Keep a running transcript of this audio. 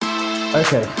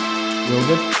Okay, you all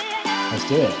good? Let's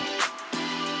do it.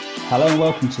 Hello and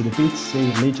welcome to the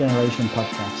B2C Lead Generation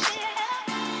Podcast.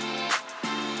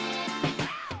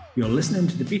 You're listening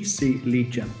to the B2C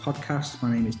Lead Gen Podcast.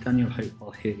 My name is Daniel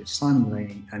Hopewell here with Simon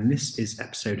Laney, and this is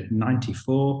episode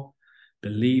 94,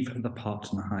 Believe the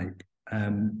Partner Hype.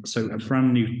 So a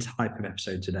brand new type of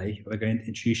episode today. We're going to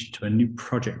introduce you to a new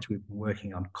project we've been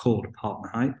working on called Partner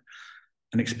Hype,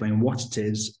 and explain what it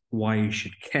is, why you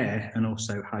should care, and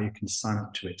also how you can sign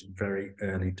up to it very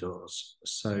early doors.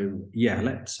 So yeah,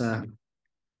 let's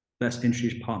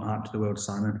introduce Partner Hype to the world,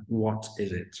 Simon. What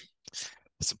is it?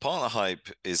 So Partner Hype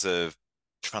is a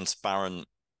transparent,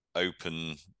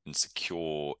 open, and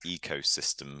secure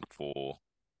ecosystem for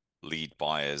lead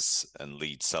buyers and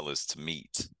lead sellers to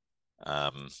meet.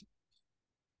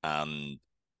 And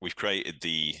we've created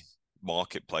the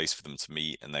marketplace for them to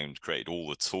meet, and then created all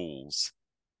the tools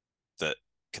that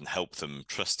can help them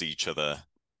trust each other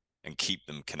and keep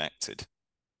them connected.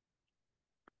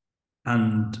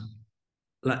 And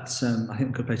let's, I think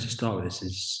a good place to start with this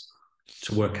is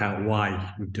to work out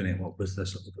why we've done it. What was the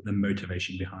sort of the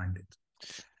motivation behind it?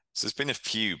 So there's been a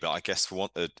few, but I guess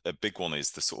a big one is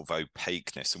the sort of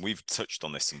opaqueness. And we've touched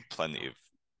on this in plenty of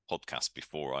podcasts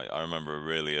before. I remember a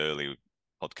really early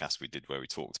podcast we did where we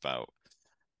talked about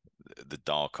the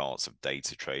dark arts of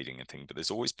data trading and things, but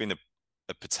there's always been a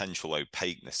potential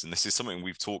opaqueness. And this is something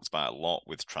we've talked about a lot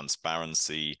with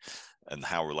transparency and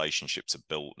how relationships are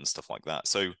built and stuff like that.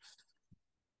 So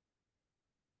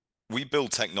we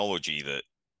build technology that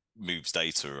moves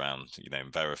data around,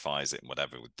 and verifies it and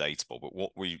whatever with Dateable. But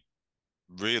what we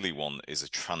really want is a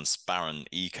transparent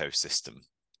ecosystem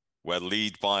where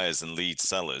lead buyers and lead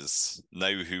sellers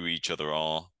know who each other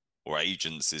are, or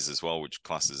agencies as well, which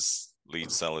classes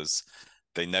lead sellers.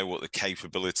 They know what the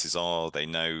capabilities are. They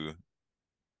know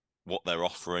what they're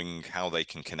offering, how they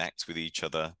can connect with each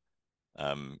other.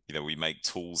 We make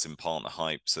tools in Partner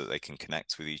Hype so that they can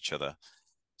connect with each other.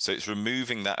 So it's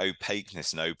removing that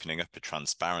opaqueness and opening up a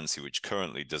transparency which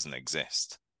currently doesn't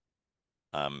exist.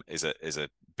 Is a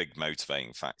big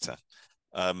motivating factor.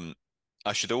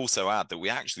 I should also add that we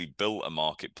actually built a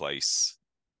marketplace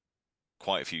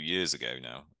quite a few years ago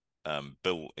now,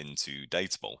 built into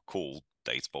Dateable, called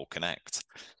Dateable Connect.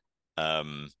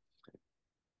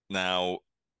 Now,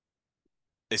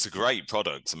 it's a great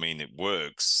product. I mean, it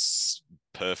works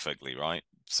perfectly, right?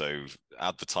 So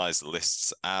advertise the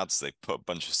lists ads, they put a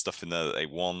bunch of stuff in there that they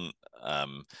want.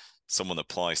 Someone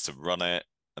applies to run it,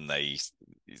 and it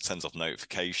sends off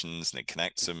notifications, and it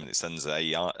connects them, and it sends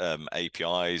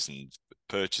APIs and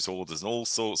purchase orders and all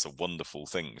sorts of wonderful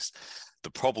things.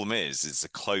 The problem is it's a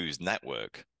closed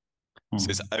network. So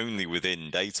it's only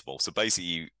within Dateable. So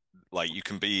basically, you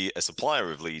can be a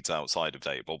supplier of leads outside of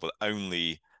Dateable, but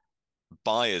only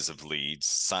buyers of leads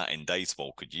sat in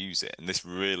Dateable could use it. And this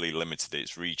really limited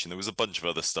its reach. And there was a bunch of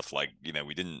other stuff like,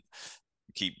 we didn't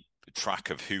keep track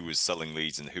of who was selling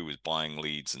leads and who was buying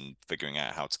leads and figuring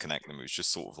out how to connect them. It was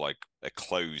just sort of like a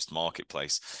closed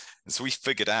marketplace. And so we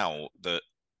figured out that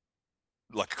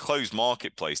like a closed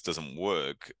marketplace doesn't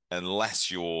work unless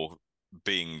you're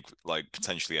being like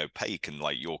potentially opaque and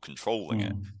like you're controlling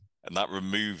it. And that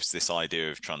removes this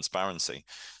idea of transparency.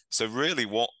 So really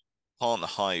what Partner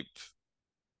Hype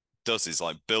does is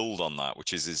like build on that,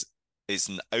 which is it's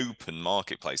an open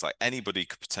marketplace. Like anybody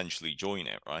could potentially join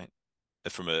it, right?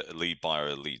 From a lead buyer or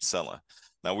a lead seller.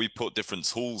 Now we put different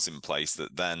tools in place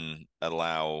that then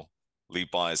allow lead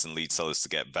buyers and lead sellers to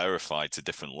get verified to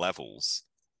different levels.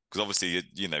 Because obviously,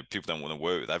 people don't want to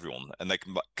work with everyone, and they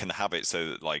can have it so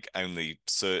that like only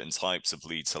certain types of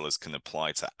lead sellers can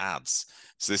apply to ads.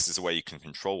 So this is a way you can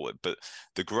control it. But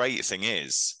the great thing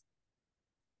is,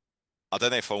 I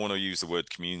don't know if I want to use the word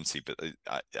community, but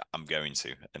I'm going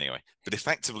to anyway. But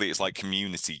effectively, it's like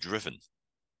community driven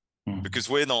because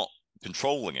we're not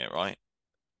controlling it, right?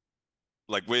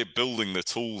 Like we're building the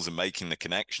tools and making the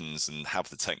connections and have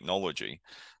the technology.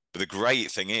 But the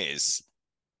great thing is,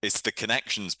 it's the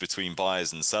connections between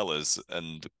buyers and sellers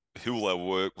and who they'll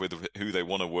work with, who they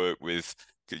want to work with,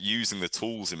 using the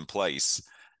tools in place.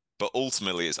 But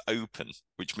ultimately, it's open,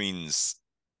 which means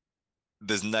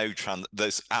there's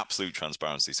absolute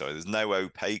transparency. Sorry, there's no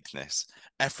opaqueness.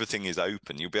 Everything is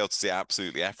open. You'll be able to see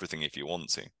absolutely everything if you want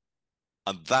to,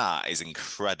 and that is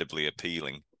incredibly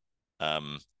appealing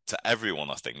to everyone,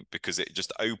 I think, because it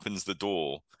just opens the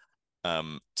door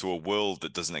to a world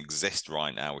that doesn't exist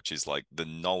right now, which is like the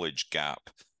knowledge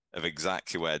gap of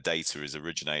exactly where data is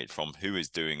originated from, who is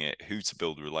doing it, who to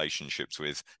build relationships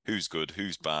with, who's good,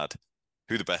 who's bad,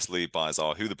 who the best lead buyers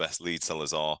are, who the best lead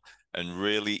sellers are, and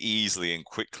really easily and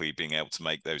quickly being able to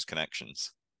make those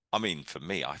connections. I mean, for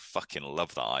me, I fucking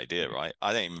love that idea, right?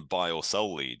 I don't even buy or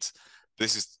sell leads.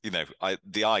 This is,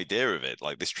 the idea of it,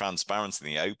 like this transparency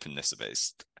and the openness of it,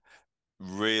 is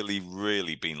really,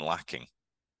 really been lacking.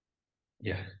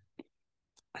 Yeah.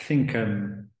 I think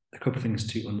a couple of things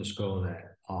to underscore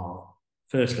there are,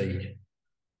 firstly,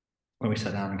 when we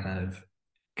sat down and kind of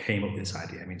came up with this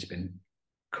idea, I mean, it's been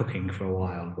cooking for a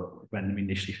while, but when we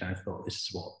initially kind of thought this is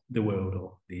what the world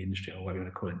or the industry or whatever you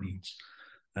want to call it needs,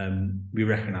 we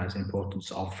recognise the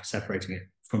importance of separating it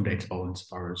from data vault as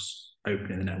far as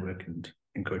opening the network and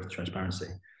encouraging transparency.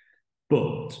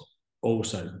 But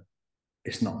also,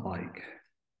 it's not like,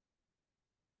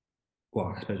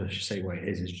 well, I suppose I should say what it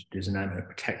is there's an element of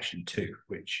protection too,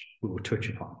 which we will touch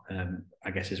upon.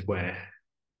 I guess is where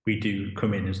we do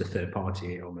come in as a third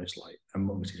party, almost like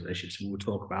amongst these relationships, and we'll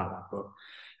talk about that. But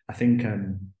I think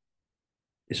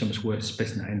it's almost worth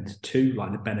splitting that into two,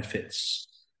 like the benefits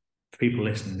for people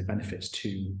listening, the benefits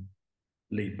to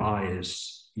lead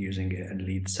buyers using it and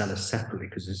lead sellers separately,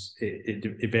 because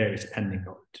it varies depending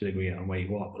on to the degree on where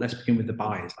you are. But let's begin with the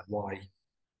buyers. Like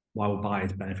why will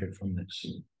buyers benefit from this?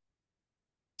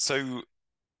 So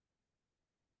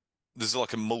there's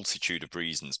like a multitude of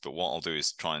reasons, but what I'll do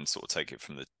is try and sort of take it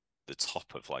from the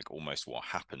top of like almost what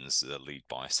happens as a lead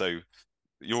buyer. So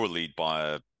you're a lead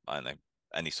buyer, I don't know,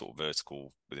 any sort of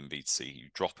vertical within B2C, you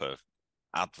drop a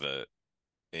advert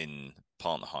in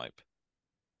Partner Hype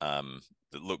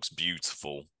that looks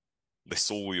beautiful,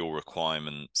 lists all your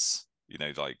requirements,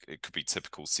 like it could be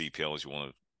typical CPLs you want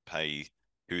to pay,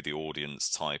 who the audience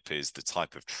type is, the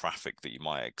type of traffic that you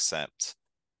might accept,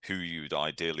 who you'd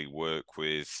ideally work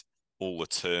with, all the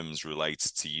terms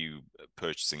related to you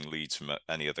purchasing leads from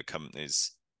any other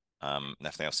companies, and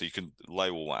everything else. So you can lay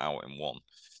all that out in one.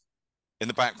 In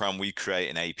the background, we create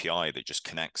an API that just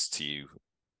connects to you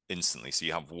instantly. So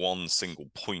you have one single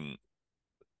point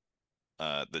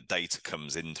that data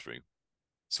comes in through.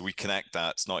 So we connect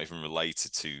that. It's not even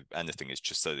related to anything. It's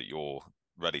just so that you're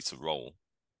ready to roll.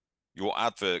 Your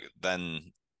advert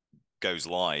then goes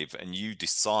live and you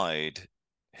decide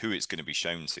who it's going to be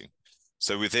shown to.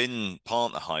 So within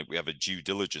Partner Hype, we have a due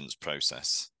diligence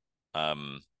process that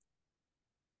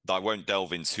I won't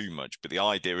delve in too much, but the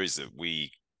idea is that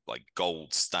we like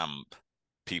gold stamp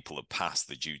people that pass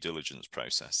the due diligence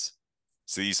process.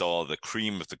 So these are the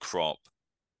cream of the crop,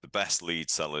 the best lead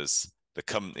sellers, the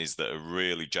companies that are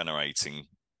really generating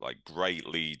like great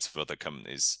leads for other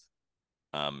companies,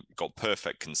 got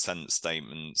perfect consent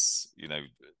statements,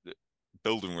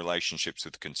 building relationships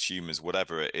with consumers,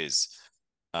 whatever it is.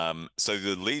 So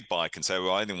the lead buyer can say,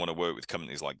 well, I didn't want to work with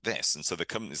companies like this. And so the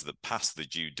companies that pass the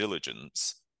due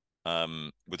diligence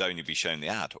would only be shown the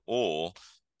ad, or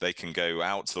they can go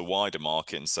out to the wider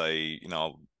market and say,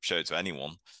 I'll show it to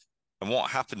anyone. And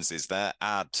what happens is their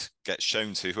ad gets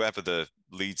shown to whoever the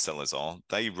lead sellers are.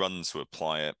 They run to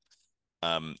apply it.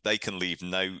 They can leave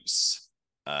notes.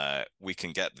 We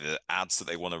can get the ads that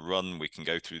they want to run. We can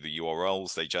go through the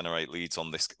URLs they generate leads on.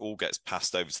 This all gets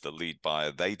passed over to the lead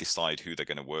buyer. They decide who they're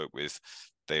going to work with.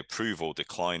 They approve or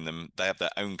decline them. They have their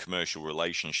own commercial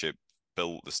relationship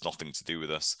built that's nothing to do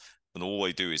with us. And all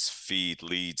they do is feed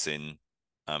leads in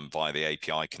via the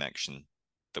API connection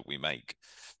that we make.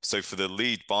 So for the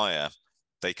lead buyer,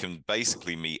 they can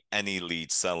basically meet any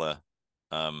lead seller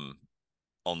on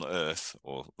earth,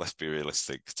 or let's be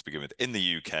realistic to begin with, in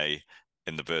the UK,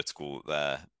 in the vertical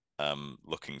they're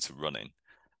looking to run in.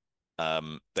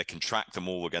 They can track them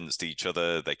all against each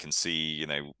other. They can see,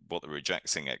 what they're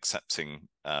rejecting, accepting.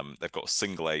 They've got a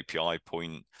single API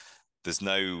point. There's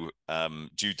no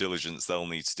due diligence they'll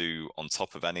need to do on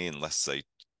top of any unless they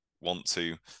want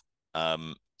to.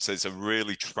 So it's a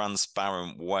really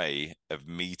transparent way of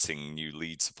meeting new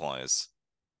lead suppliers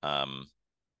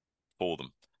for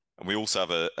them. And we also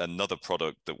have another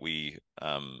product that we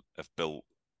have built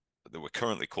that we're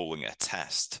currently calling a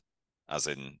test, as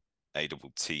in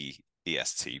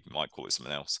ATTEST, might call it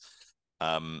something else,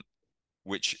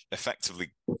 which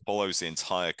effectively follows the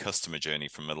entire customer journey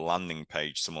from a landing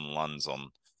page someone lands on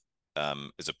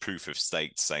as a proof of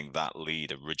stake saying that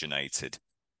lead originated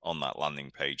on that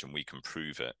landing page and we can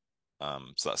prove it.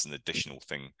 So that's an additional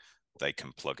thing they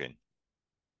can plug in.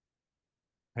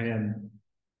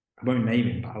 I won't name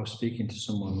him, but I was speaking to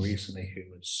someone recently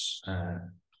who was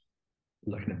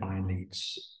looking at buying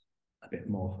leads a bit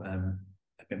more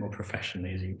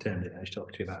professionally, as he termed it. I was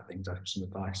talking to you about things, asking some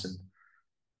advice, and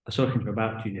I was talking to him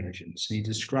about due diligence, and he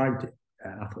described it.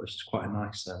 I thought this was quite a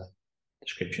nice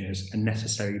description as a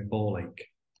necessary ball ache.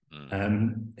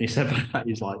 He said by that,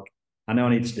 he's like, I know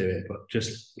I need to do it, but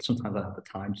just sometimes I don't have the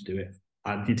time to do it.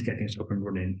 I need to get things up and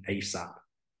running ASAP.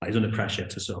 Like he's under pressure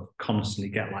to sort of constantly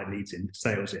get like leads in,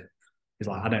 sales in. He's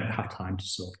like, I don't have time to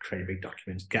sort of create big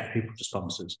documents, get people to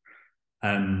sponsors.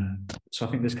 So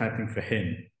I think this kind of thing for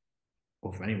him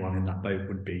or for anyone in that boat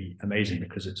would be amazing,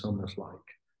 because it's almost like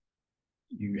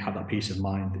you have that peace of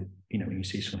mind that, you know, when you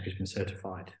see someone who's been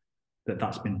certified,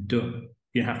 that's been done.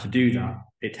 You don't have to do that.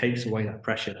 It takes away that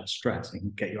pressure, that stress, and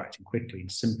can get you acting quickly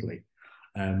and simply.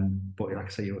 But like I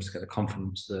say, you also get the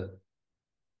confidence that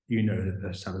you know that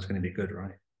the seller's going to be good,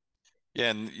 right?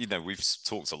 Yeah, and you know, we've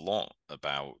talked a lot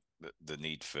about the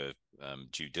need for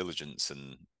due diligence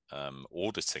and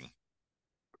auditing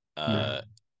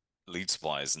lead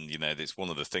suppliers, and you know, it's one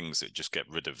of the things that just get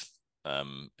rid of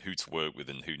who to work with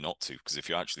and who not to. Because if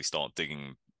you actually start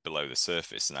digging below the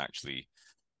surface and actually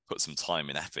put some time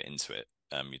and effort into it,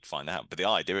 you'd find out. But the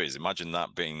idea is, imagine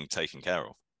that being taken care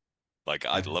of. Like,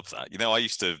 I'd love that. You know,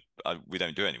 we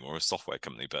don't do it anymore, a software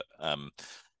company, but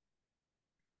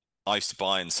I used to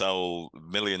buy and sell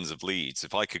millions of leads.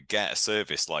 If I could get a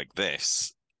service like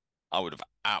this, I would have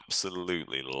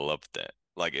absolutely loved it.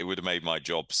 Like, it would have made my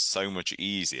job so much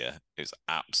easier. It's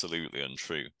absolutely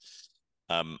untrue.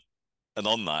 And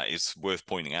on that, it's worth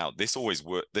pointing out, this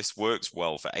works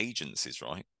well for agencies,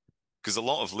 right? Because a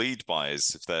lot of lead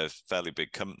buyers, if they're fairly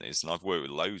big companies, and I've worked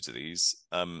with loads of these,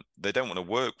 they don't want to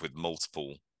work with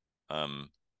multiple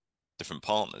different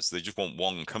partners. They just want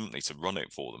one company to run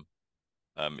it for them.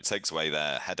 It takes away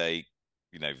their headache,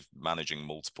 you know, managing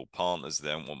multiple partners. They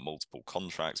don't want multiple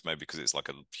contracts, maybe because it's like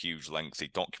a huge, lengthy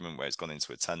document where it's gone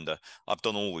into a tender. I've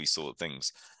done all these sort of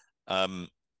things.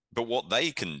 But what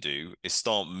they can do is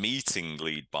start meeting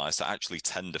lead buyers to actually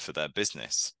tender for their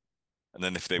business. And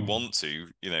then if they want to,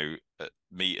 you know,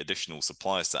 meet additional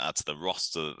suppliers to add to the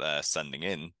roster that they're sending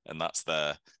in, and that's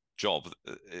their job,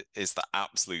 is the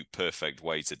absolute perfect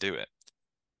way to do it.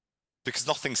 Because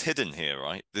nothing's hidden here,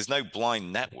 right? There's no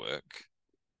blind network.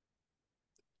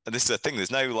 And this is the thing, there's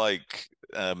no like,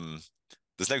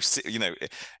 there's no, you know,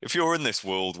 if you're in this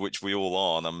world, which we all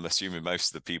are, and I'm assuming most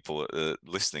of the people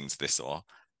listening to this are,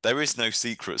 there is no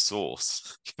secret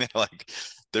source. You know, like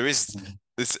there is,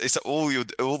 it's all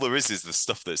there is the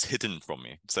stuff that's hidden from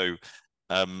you. So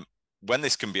when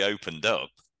this can be opened up,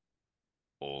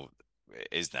 or it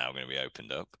is now going to be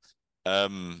opened up,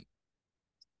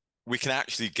 we can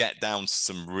actually get down to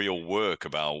some real work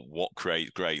about what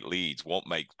creates great leads, what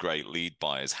makes great lead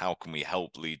buyers, how can we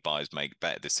help lead buyers make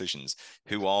better decisions,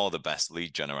 who are the best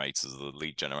lead generators, the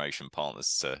lead generation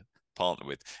partners to partner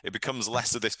with. It becomes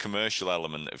less of this commercial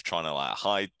element of trying to like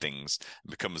hide things.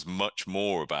 It becomes much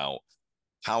more about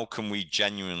how can we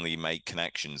genuinely make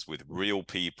connections with real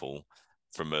people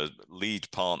from a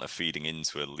lead partner feeding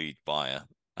into a lead buyer.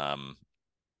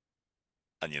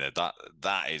 And you know,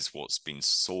 that is what's been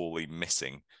sorely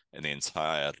missing in the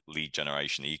entire lead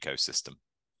generation ecosystem.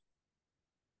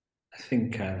 I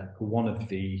think one of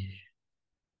the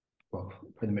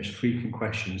most frequent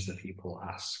questions that people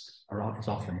ask is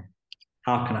often,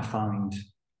 how can I find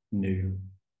new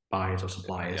buyers or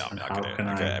suppliers? Yeah, I and mean, how can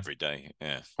I get it every day.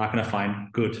 Yeah. How can I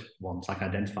find good ones? I can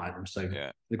identify them. So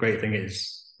yeah. The great thing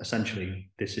is, essentially,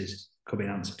 this is could be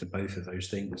an answer to both of those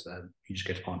things. You just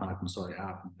get to Partner Hype and sort it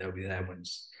out, and they'll be there when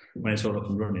it's all up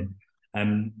and running. I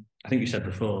think you said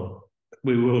before,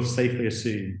 we will safely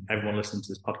assume everyone listening to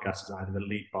this podcast is either a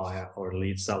lead buyer or a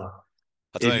lead seller.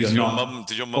 I don't know,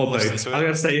 did your mum listen to it? I was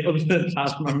going to say, other than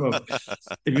that's my mum.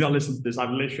 If you're not listening to this,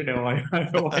 I've literally no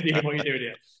idea what you're doing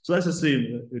here. So let's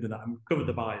assume that we did that. And we've covered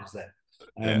the buyers there.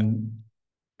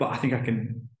 But I think I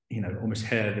can, you know, almost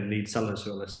hear the lead sellers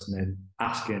who are listening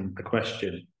asking the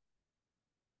question,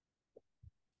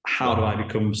 how do I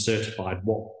become certified?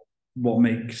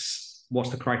 What's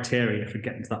the criteria for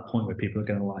getting to that point where people are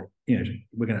going to like, you know,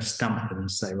 we're going to stamp them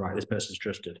and say, right, this person's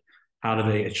trusted. How do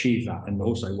they achieve that? And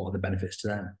also, what are the benefits to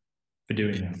them for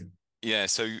doing that? Yeah,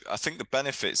 so I think the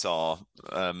benefits are,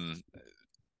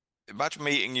 imagine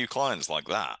meeting new clients like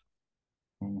that.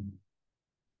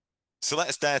 So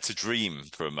let's dare to dream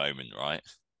for a moment, right?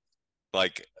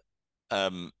 Like,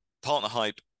 Partner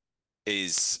Hype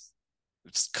is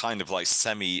it's kind of like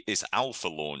it's alpha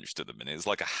launched at the minute. It's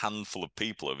like a handful of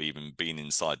people have even been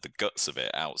inside the guts of it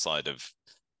outside of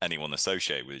anyone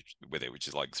associated with it, which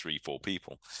is like 3-4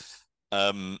 people.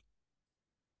 And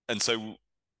so,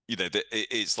 you know,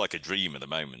 it's like a dream at the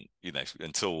moment, you know,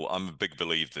 until I'm a big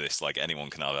believer this, like anyone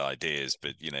can have ideas,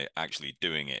 but, you know, actually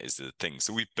doing it is the thing.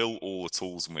 So we've built all the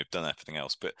tools and we've done everything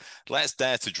else, but let's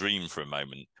dare to dream for a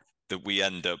moment that we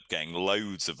end up getting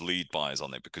loads of lead buyers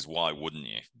on it, because why wouldn't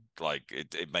you? Like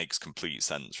it makes complete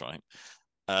sense, right?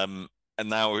 And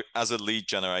now as a lead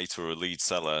generator or a lead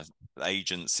seller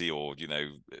agency, or, you know,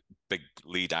 big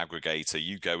lead aggregator,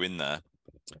 you go in there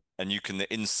and you can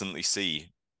instantly see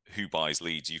who buys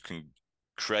leads. You can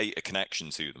create a connection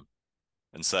to them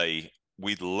and say,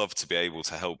 we'd love to be able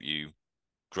to help you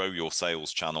grow your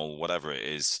sales channel, whatever it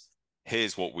is.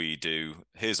 Here's what we do.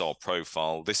 Here's our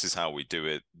profile. This is how we do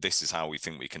it. This is how we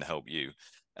think we can help you.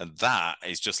 And that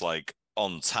is just like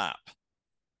on tap.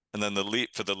 And then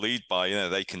for the lead buyer,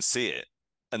 they can see it.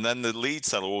 And then the lead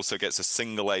seller also gets a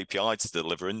single API to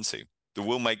deliver into that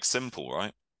will make simple,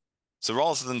 right? So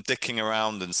rather than dicking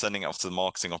around and sending it off to the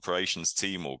marketing operations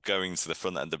team or going to the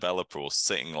front end developer or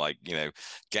sitting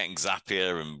getting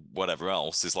Zapier and whatever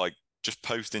else, is like just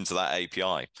post into that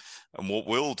API. And what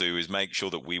we'll do is make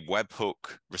sure that we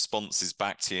webhook responses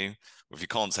back to you. Or if you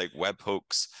can't take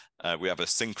webhooks, we have a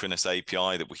synchronous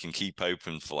API that we can keep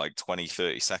open for like 20,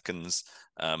 30 seconds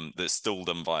that's still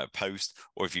done via post.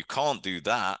 Or if you can't do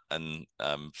that, and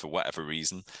for whatever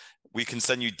reason, we can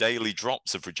send you daily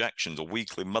drops of rejections or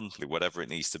weekly, monthly, whatever it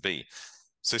needs to be.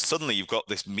 So suddenly you've got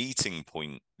this meeting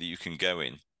point that you can go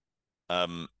in.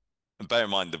 And bear in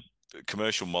mind, the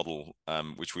commercial model,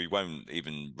 which we won't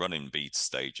even run in beta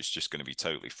stage, it's just going to be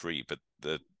totally free. But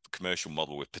the commercial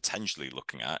model we're potentially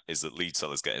looking at is that lead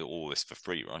sellers get all this for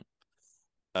free, right?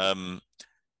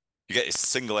 You get a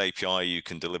single API you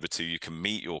can deliver to, you can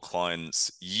meet your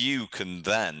clients, you can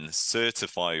then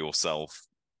certify yourself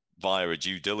via a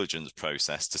due diligence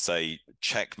process to say,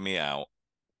 check me out,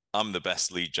 I'm the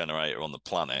best lead generator on the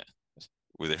planet,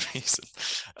 within reason.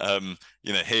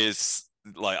 Here's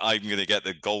like, I'm going to get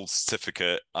the gold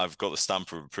certificate, I've got the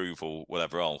stamp of approval,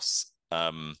 whatever else.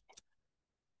 And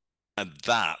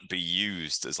that be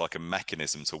used as like a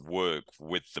mechanism to work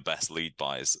with the best lead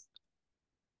buyers.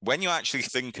 When you actually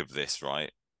think of this,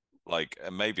 right, like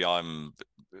maybe I'm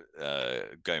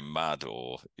going mad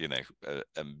or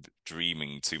I'm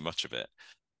dreaming too much of it.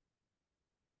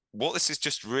 What this is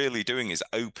just really doing is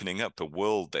opening up a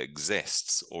world that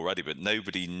exists already, but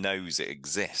nobody knows it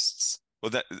exists.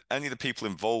 Well, only the people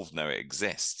involved know it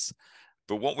exists.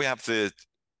 But what we have the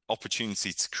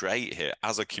opportunity to create here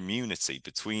as a community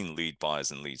between lead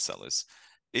buyers and lead sellers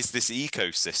is this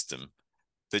ecosystem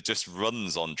that just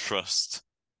runs on trust,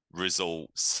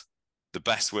 results, the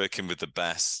best working with the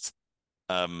best,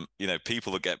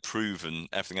 people that get proven,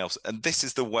 everything else. And this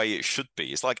is the way it should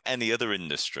be. It's like any other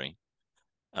industry.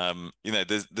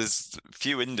 There's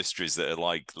few industries that are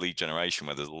like lead generation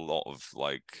where there's a lot of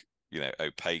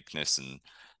opaqueness and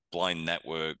blind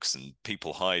networks and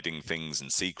people hiding things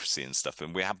and secrecy and stuff.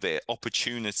 And we have the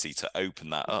opportunity to open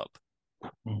that up.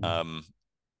 Mm-hmm.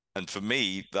 And for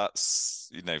me,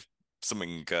 that's,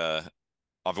 something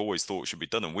I've always thought should be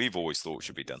done, and we've always thought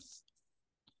should be done.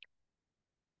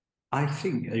 I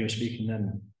think as you were speaking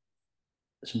then,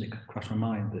 something crossed my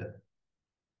mind that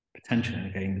potentially in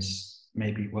the games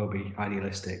maybe will be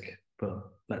idealistic, but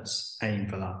let's aim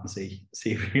for that and see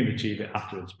if we can achieve it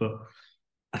afterwards. But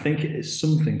I think it's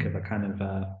something of a kind of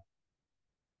a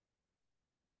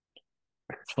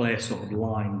clear sort of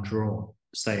line drawn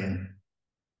saying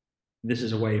this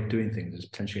is a way of doing things, it's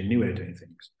potentially a new way of doing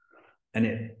things.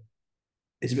 And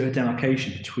it's a bit of a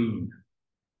demarcation between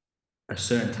a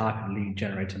certain type of lead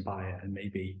generating buyer and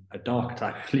maybe a darker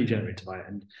type of lead generator buyer.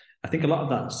 And I think a lot of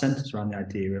that centers around the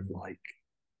idea of like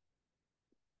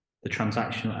the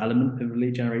transactional element of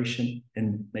lead generation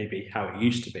and maybe how it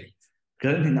used to be. Because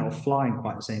I don't think that will fly in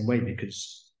quite the same way,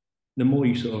 because the more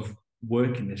you sort of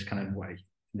work in this kind of way,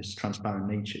 in this transparent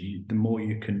nature, the more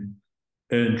you can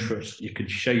earn trust, you can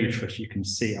show your trust, you can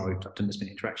see, oh, I've done this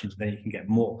many interactions, then you can get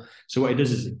more. So what it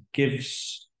does is it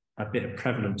gives a bit of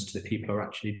prevalence to the people who are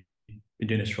actually been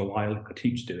doing this for a while,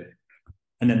 continue to do it.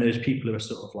 And then there's people who are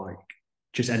sort of like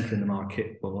just entering the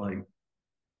market, but like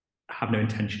have no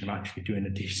intention of actually doing a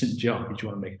decent job. You just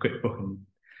want to make a quick buck, and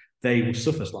they will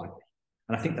suffer slightly.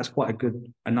 And I think that's quite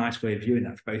a nice way of viewing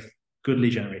that for both good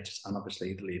lead generators and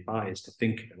obviously the lead buyers to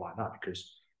think of it like that,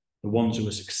 because the ones who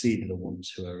will succeed are the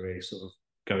ones who are really sort of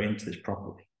going into this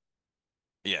properly.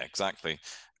 Yeah, exactly.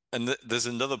 And there's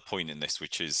another point in this,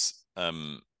 which is,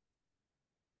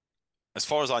 as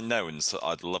far as I know, and so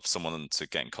I'd love someone to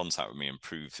get in contact with me and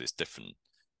prove this different,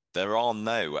 there are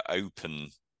no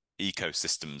open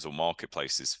ecosystems or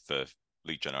marketplaces for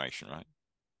lead generation, right?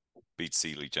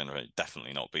 B2C lead generation,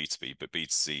 definitely not B2B, but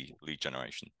B2C lead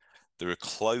generation. There are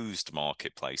closed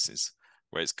marketplaces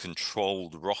where it's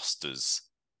controlled rosters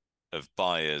of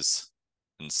buyers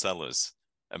and sellers.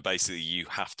 And basically you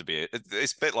have to be,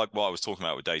 it's a bit like what I was talking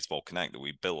about with Databall Connect that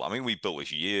we built. I mean, we built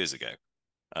this years ago.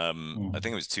 I think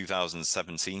it was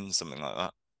 2017, something like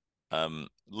that.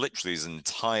 Literally is an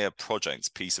entire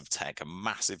project, piece of tech, a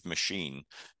massive machine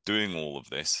doing all of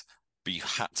this, but you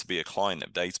had to be a client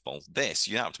of Databall.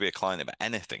 You have to be a client of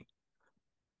anything.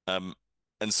 And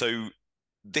so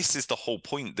this is the whole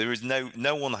point. There is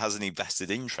no one has any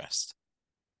vested interest.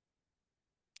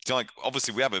 Like,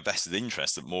 obviously we have a vested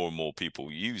interest that more and more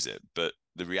people use it, but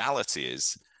the reality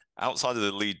is, outside of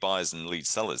the lead buyers and lead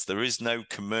sellers, there is no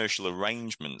commercial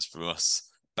arrangements for us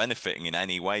benefiting in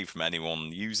any way from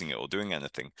anyone using it or doing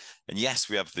anything. And yes,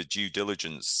 we have the due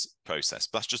diligence process,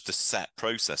 but that's just a set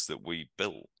process that we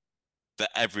built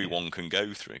that everyone can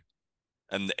go through,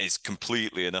 and it's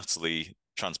completely and utterly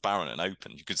transparent and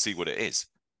open. You can see what it is.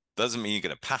 Doesn't mean you're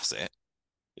going to pass it.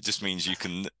 It just means you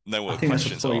can know what the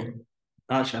questions are.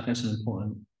 Actually, I think it's an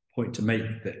important point to make,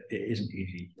 that it isn't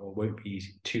easy or won't be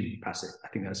easy to pass it. I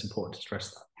think that's important to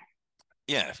stress that.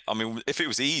 Yeah, I mean, if it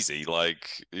was easy, like,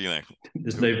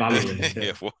 there's no value in it.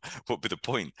 Yeah, what would be the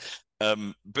point?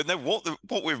 But no,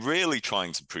 what we're really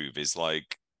trying to prove is,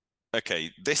 like,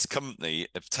 okay, this company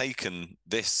have taken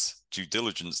this due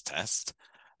diligence test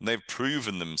and they've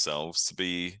proven themselves to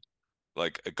be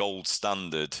like a gold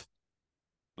standard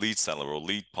lead seller or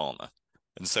lead partner.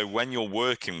 And so when you're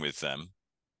working with them,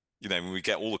 when we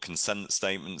get all the consent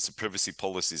statements, the privacy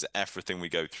policies, everything, we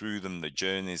go through them, the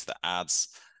journeys, the ads,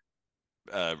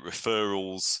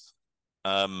 referrals,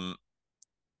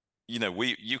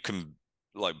 you can,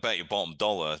 like, bet your bottom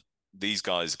dollar these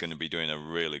guys are going to be doing a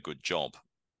really good job.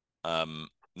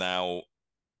 Now,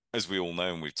 as we all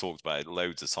know, and we've talked about it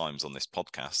loads of times on this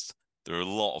podcast, there are a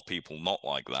lot of people not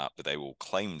like that, but they will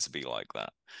claim to be like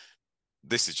that.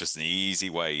 This is just an easy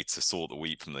way to sort the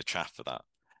wheat from the chaff for that.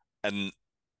 And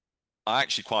I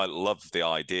actually quite love the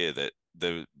idea that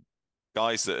the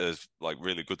guys that are like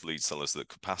really good lead sellers that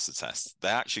could pass the test, they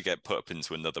actually get put up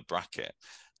into another bracket.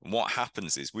 And what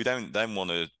happens is, we don't then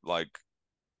want to, like,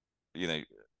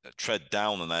 tread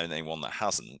down on anyone that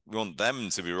hasn't. We want them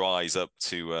to rise up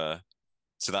to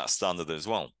that standard as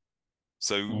well.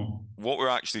 So what we're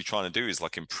actually trying to do is,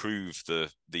 like, improve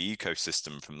the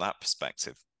ecosystem from that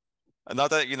perspective. And I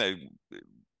don't,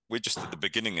 we're just at the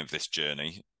beginning of this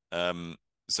journey.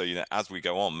 So, as we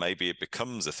go on, maybe it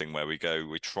becomes a thing where we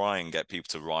try and get people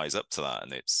to rise up to that.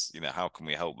 And it's, how can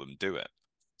we help them do it?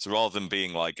 So rather than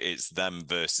being like, it's them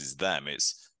versus them,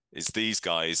 it's these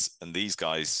guys and these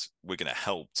guys, we're going to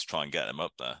help to try and get them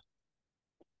up there.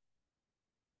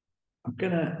 I'm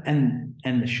going to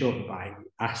end the short by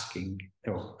asking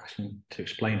to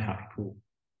explain how people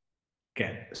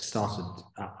get started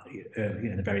at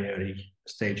the very early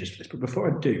stages for this. But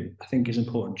before I do, I think it's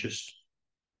important just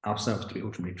ourselves to be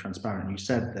ultimately transparent. You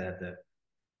said there that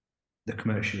the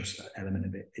commercial element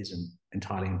of it isn't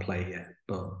entirely in play yet,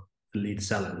 but the lead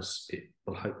sellers, it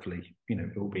will hopefully,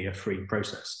 it will be a free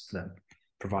process for them,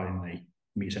 providing they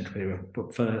meet central criteria.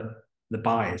 But for the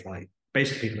buyers, like,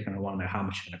 basically people are going to want to know how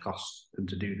much it's going to cost them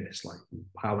to do this. Like,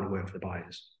 how would it work for the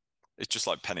buyers? It's just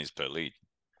like pennies per lead.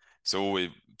 So all we're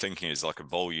thinking is like a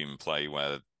volume play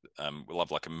where we'll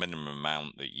have like a minimum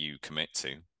amount that you commit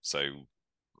to. So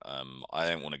I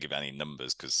don't want to give any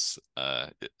numbers because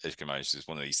as you can imagine, it's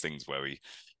one of these things where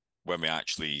when we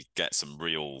actually get some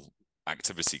real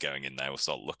activity going in there, we'll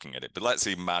start looking at it. But let's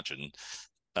imagine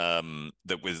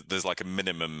that there's like a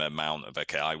minimum amount of,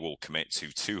 okay, I will commit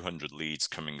to 200 leads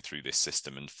coming through this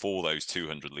system, and for those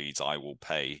 200 leads I will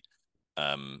pay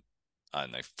I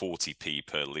don't know, 40p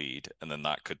per lead, and then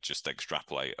that could just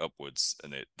extrapolate upwards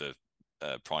and the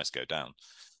price go down.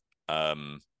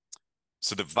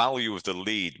 So the value of the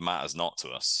lead matters not to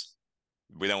us.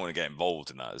 We don't want to get involved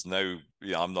in that. There's no,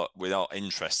 we're not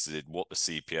interested in what the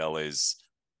CPL is,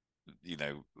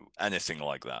 anything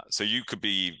like that. So you could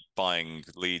be buying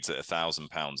leads at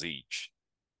 £1,000 each,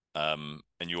 and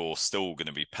you're still going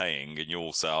to be paying, and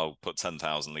you'll say, I'll put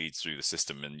 10,000 leads through the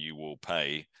system and you will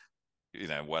pay,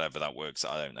 whatever that works.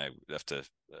 I don't know. We have to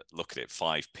look at it,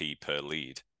 5p per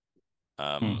lead.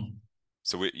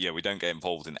 So we don't get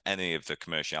involved in any of the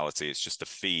commerciality. It's just a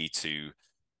fee to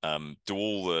do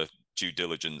all the due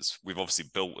diligence. We've obviously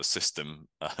built a system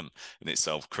in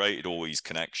itself, created all these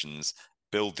connections,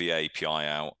 build the API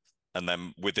out, and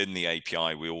then within the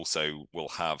API, we also will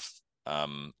have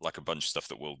like a bunch of stuff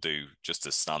that we'll do just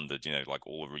as standard, like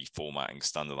all the reformatting,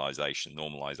 standardization,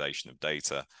 normalization of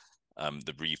data,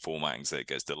 the reformatting that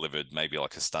gets delivered, maybe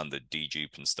like a standard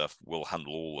dedupe and stuff. We'll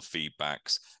handle all the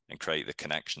feedbacks and create the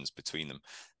connections between them.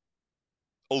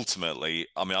 Ultimately,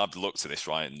 I mean, I've looked at this,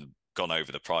 right, and gone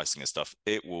over the pricing and stuff.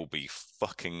 It will be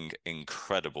fucking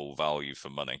incredible value for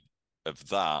money. Of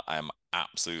that, I am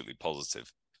absolutely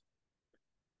positive.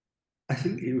 I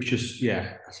think it was just,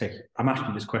 I'm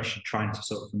asking this question trying to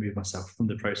sort of remove myself from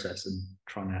the process and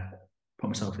trying to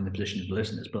put myself in the position of the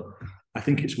listeners. But I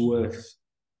think it's worth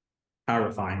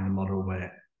clarifying the model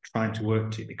we're trying to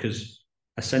work to, because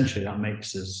essentially that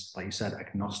makes us, like you said,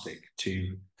 agnostic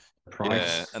to price.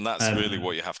 Yeah, and that's really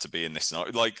what you have to be in this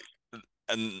scenario. Like,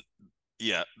 and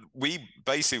yeah, we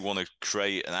basically want to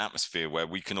create an atmosphere where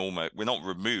we can almost, we're not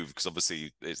removed, because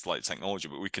obviously it's like technology,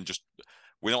 but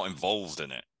we're not involved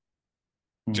in it.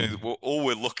 You know, all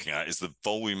we're looking at is the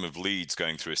volume of leads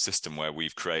going through a system where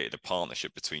we've created a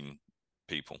partnership between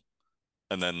people,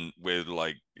 and then we're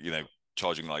like, you know,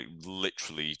 charging like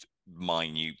literally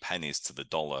minute pennies to the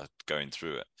dollar going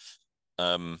through it.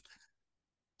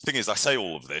 Thing is, I say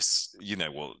all of this, you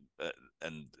know, well,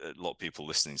 and a lot of people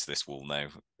listening to this will know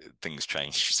things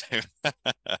change. So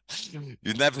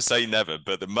you never say never,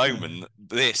 but at the moment,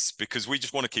 because we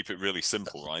just want to keep it really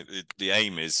simple, right? The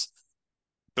aim is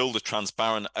build a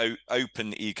transparent,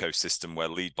 open ecosystem where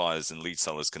lead buyers and lead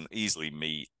sellers can easily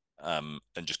meet and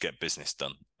just get business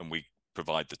done. And we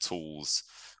provide the tools,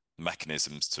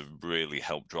 mechanisms to really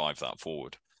help drive that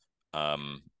forward.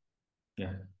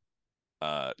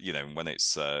 You know, when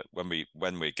it's when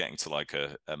we're getting to like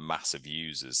a mass of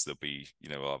users, there'll be, you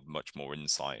know, much more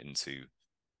insight into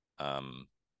the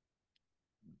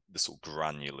sort of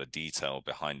granular detail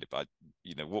behind it. But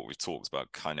you know, what we've talked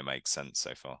about kind of makes sense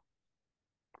so far.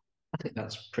 I think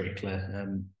that's pretty clear.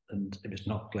 And if it's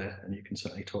not clear, then you can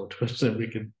certainly talk to us, so we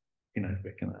can, you know,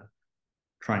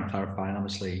 try and clarify. And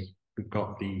obviously, we've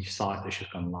got the site that's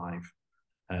just gone live,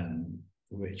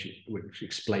 which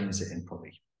explains it in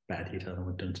probably better detail than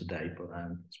we've done today, but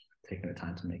it's taking the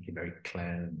time to make it very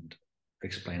clear and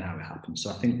explain how it happens. So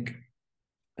I think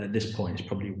at this point, it's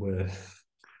probably worth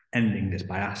ending this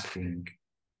by asking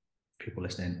people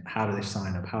listening, how do they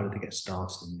sign up? How do they get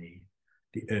started in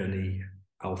the early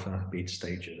alpha beta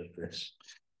stages of this?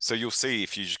 So you'll see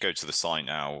if you just go to the site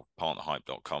now,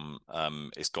 partnerhype.com,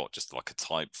 it's got just like a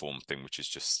type form thing, which is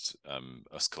just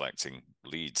us collecting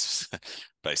leads,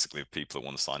 basically, of people that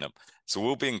want to sign up. So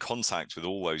we'll be in contact with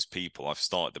all those people. I've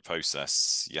started the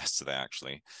process yesterday,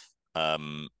 actually,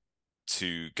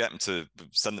 to get them to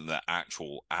send them their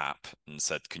actual app and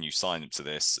said, can you sign up to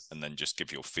this? And then just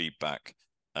give your feedback,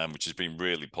 which has been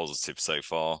really positive so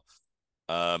far.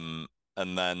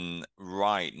 And then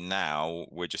right now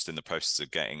we're just in the process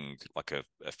of getting like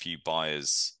a few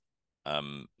buyers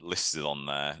listed on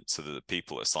there, so that the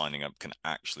people that are signing up can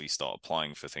actually start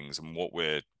applying for things. And what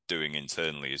we're doing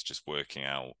internally is just working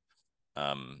out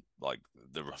like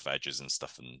the rough edges and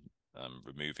stuff, and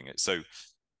removing it. So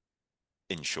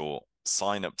in short,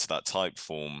 sign up to that type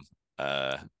form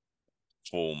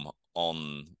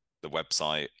on the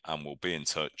website, and we'll be in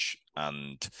touch.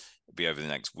 And be over the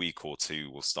next week or two,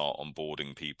 we'll start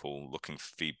onboarding people, looking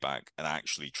for feedback, and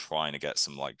actually trying to get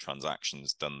some like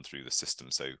transactions done through the system,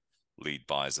 so lead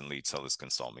buyers and lead sellers can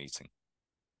start meeting.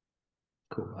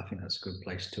 Cool. I think that's a good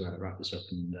place to wrap this up.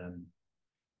 And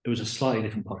it was a slightly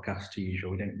different podcast to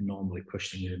usual. We don't normally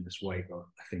push things in this way, but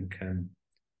I think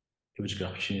it was a good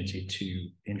opportunity to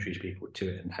introduce people to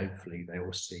it, and hopefully they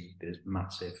will see there's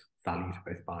massive value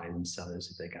for both buyers and sellers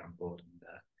if they get on board.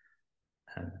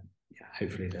 And yeah,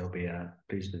 hopefully they'll be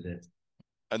pleased with it.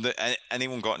 And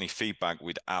anyone got any feedback,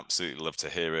 we'd absolutely love to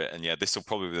hear it. And yeah, this will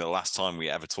probably be the last time we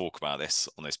ever talk about this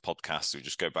on this podcast. We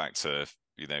just go back to,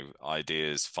 you know,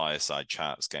 ideas, fireside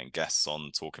chats, getting guests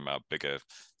on, talking about bigger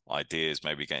ideas,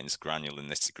 maybe getting into granular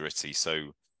nitty-gritty.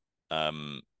 So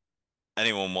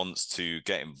anyone wants to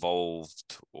get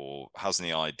involved or has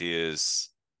any ideas,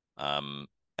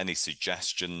 any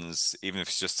suggestions, even if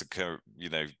it's just to, you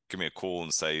know, give me a call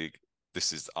and say,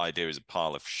 this idea is a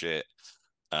pile of shit,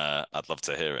 I'd love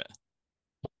to hear it.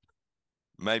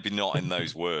 Maybe not in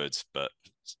those words, but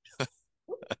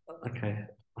okay.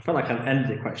 I felt like I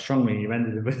ended it quite strongly. You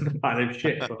ended it with a pile of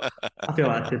shit, but I feel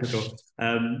like that's typical.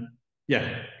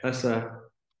 Yeah, let's wrap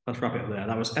it up there.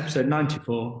 That was episode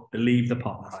 94, Believe the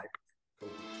Partner Hype.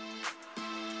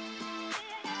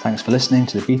 Thanks for listening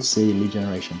to the B2C Lead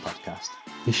Generation podcast.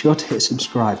 Be sure to hit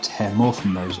subscribe to hear more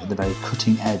from those at the very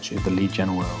cutting edge of the lead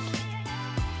gen world.